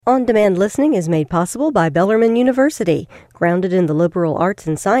On-demand listening is made possible by Bellarmine University. Grounded in the liberal arts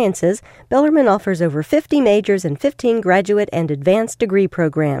and sciences, Bellarmine offers over 50 majors and 15 graduate and advanced degree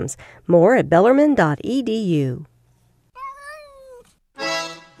programs. More at bellarmine.edu.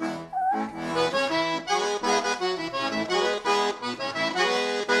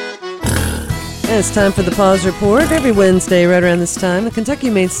 It's time for the Paws Report. Every Wednesday, right around this time, the Kentucky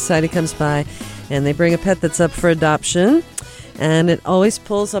Humane Society comes by and they bring a pet that's up for adoption. And it always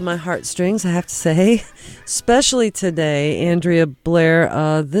pulls on my heartstrings, I have to say. Especially today, Andrea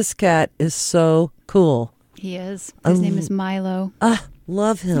Blair. This cat is so cool. He is. His name is Milo.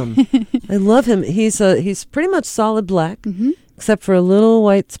 Love him. I love him. He's pretty much solid black, except for a little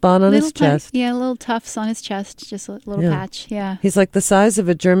white spot on his chest. Yeah, little tufts on his chest, just a little patch. Yeah. He's like the size of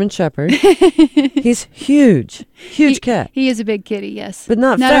a German Shepherd. He's huge cat. He is a big kitty, yes. But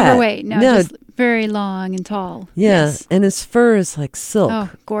not fat. Not overweight. No, just very long and tall. Yeah, yes. And his fur is like silk.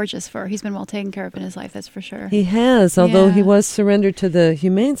 Oh, gorgeous fur. He's been well taken care of in his life, that's for sure. He has, although he was surrendered to the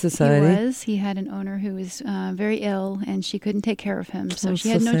Humane Society. He was. He had an owner who was very ill, and she couldn't take care of him, so she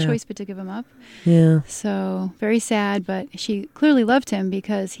had no choice but to give him up. Yeah. So, very sad, but she clearly loved him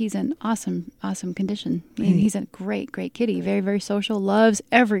because he's in awesome condition. I mean, he's a great kitty. Very, very social, loves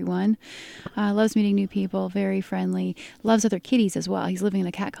everyone, loves meeting new people, very friendly, loves other kitties as well. He's living in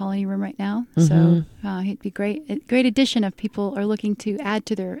a cat colony room right now. So he'd be great addition if people are looking to add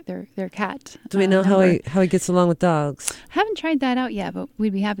to their cat. Do we know how he gets along with dogs? Haven't tried that out yet, but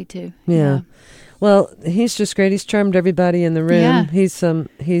we'd be happy to. Yeah. Well, he's just great. He's charmed everybody in the room. Yeah.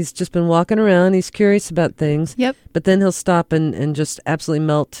 He's just been walking around. He's curious about things. Yep. But then he'll stop and just absolutely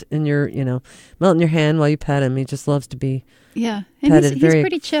melt in your hand while you pet him. He just loves to be and he's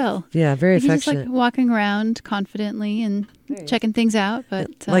pretty chill. Yeah, very affectionate. He's just like walking around confidently and checking things out. But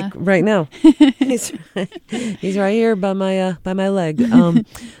like right now, he's right here by my leg.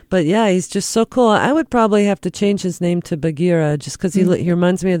 But yeah, he's just so cool. I would probably have to change his name to Bagheera just because he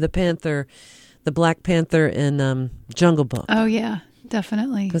reminds me of the panther. The Black Panther in Jungle Book. Oh, yeah,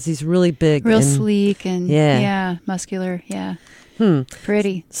 definitely. Because he's really big. Real sleek and muscular,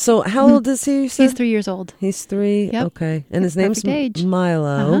 Pretty. So how old is he, you said? He's 3 years old. He's 3? Yep. Okay. And his name's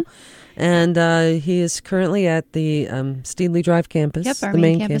Milo. And he is currently at the Steedley Drive campus. Yep, our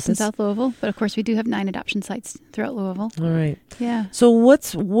main campus in South Louisville. But of course, we do have 9 adoption sites throughout Louisville. All right. Yeah. So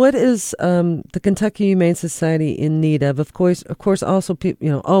what is the Kentucky Humane Society in need of? Of course, also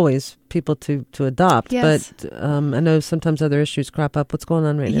always people to adopt. Yes. But I know sometimes other issues crop up. What's going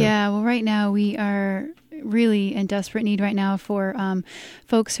on right now? Yeah. Well, right now we are really in desperate need right now for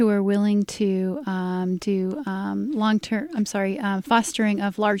folks who are willing to do fostering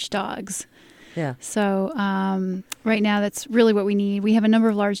of large dogs. Yeah. So right now, that's really what we need. We have a number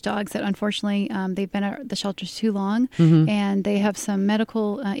of large dogs that, unfortunately, they've been at the shelters too long, and they have some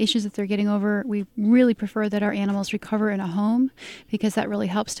medical issues that they're getting over. We really prefer that our animals recover in a home because that really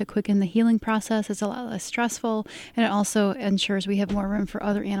helps to quicken the healing process. It's a lot less stressful, and it also ensures we have more room for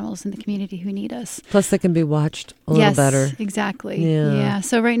other animals in the community who need us. Plus, they can be watched a little better. Yes, exactly. Yeah.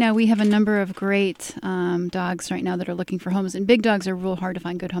 So right now, we have a number of great dogs right now that are looking for homes, and big dogs are real hard to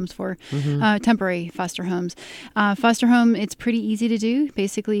find good homes for. Temporary foster homes. Foster home, it's pretty easy to do.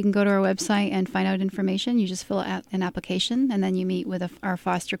 Basically, you can go to our website and find out information. You just fill out an application, and then you meet with our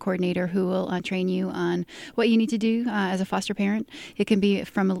foster coordinator who will train you on what you need to do as a foster parent. It can be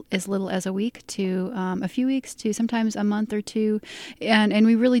from as little as a week to a few weeks to sometimes a month or two. And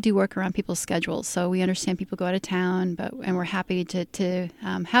we really do work around people's schedules. So we understand people go out of town, and we're happy to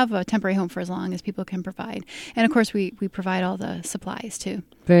have a temporary home for as long as people can provide. And of course, we provide all the supplies too.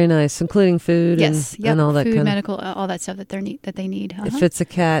 Very nice, including food and all that food, kind medical, all that stuff that they need. If it's a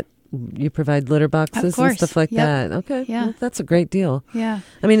cat, you provide litter boxes and stuff like that. Okay, well, that's a great deal. Yeah,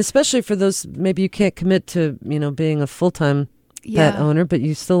 I mean, especially for those maybe you can't commit to being a full-time pet owner, but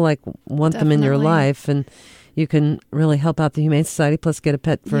you still want them in your life, and you can really help out the Humane Society. Plus, get a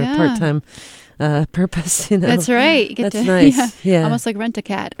pet for a part-time purpose. That's right. You get That's nice. Yeah. Almost like rent a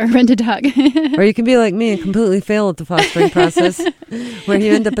cat or rent a dog. Or you can be like me and completely fail at the fostering process, where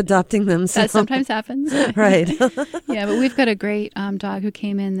you end up adopting them. So. That sometimes happens. Right. Yeah, but we've got a great dog who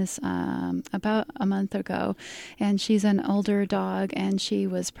came in this about a month ago, and she's an older dog, and she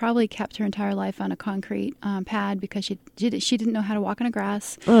was probably kept her entire life on a concrete pad because she didn't know how to walk on a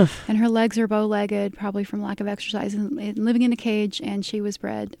grass, and her legs are bow-legged, probably from lack of exercise and living in a cage, and she was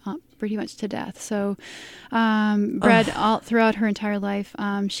bred pretty much to death. So bred all throughout her entire life.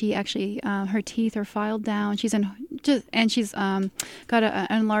 She actually, her teeth are filed down. She's in and she's got an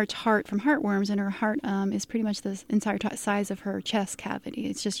enlarged heart from heartworms, and her heart is pretty much the entire size of her chest cavity.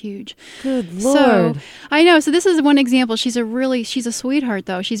 It's just huge. Good Lord. So I know. So this is one example. She's a sweetheart,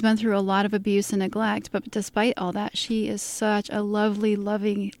 though. She's been through a lot of abuse and neglect, but despite all that, she is such a lovely,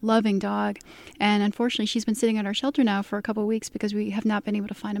 loving dog. And unfortunately, she's been sitting at our shelter now for a couple of weeks because we have not been able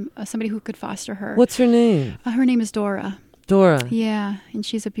to find somebody who could foster her. What's her name? Her name is Dora. Dora. Yeah, and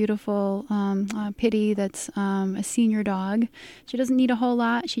she's a beautiful pitty that's a senior dog. She doesn't need a whole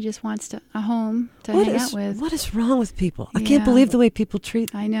lot. She just wants a home to hang out with. What is wrong with people? I can't believe the way people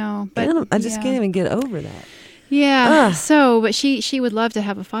treat I know. But I just can't even get over that. Yeah. But she would love to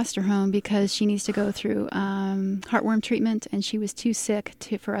have a foster home because she needs to go through heartworm treatment, and she was too sick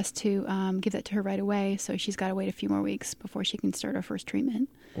for us to give that to her right away. So she's got to wait a few more weeks before she can start her first treatment.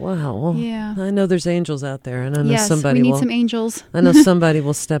 Wow. Well, yeah. I know there's angels out there, and I know somebody we need some angels. I know somebody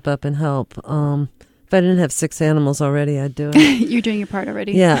will step up and help. If I didn't have 6 animals already, I'd do it. You're doing your part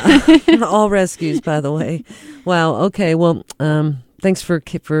already. Yeah. All rescues, by the way. Wow. Okay. Well, thanks for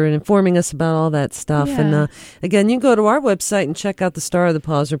informing us about all that stuff. Yeah. And again, you can go to our website and check out the star of the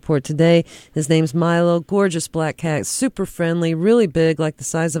Paws Report today. His name's Milo, gorgeous black cat, super friendly, really big, like the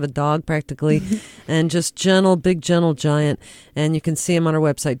size of a dog practically, and just gentle, big, gentle giant. And you can see him on our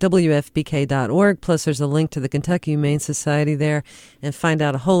website, WFPK.org. Plus, there's a link to the Kentucky Humane Society there, and find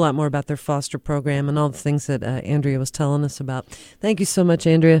out a whole lot more about their foster program and all the things that Andrea was telling us about. Thank you so much,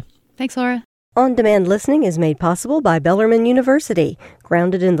 Andrea. Thanks, Laura. On-demand listening is made possible by Bellarmine University.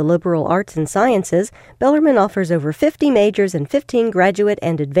 Grounded in the liberal arts and sciences, Bellarmine offers over 50 majors and 15 graduate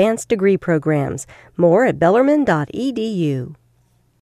and advanced degree programs. More at bellarmine.edu.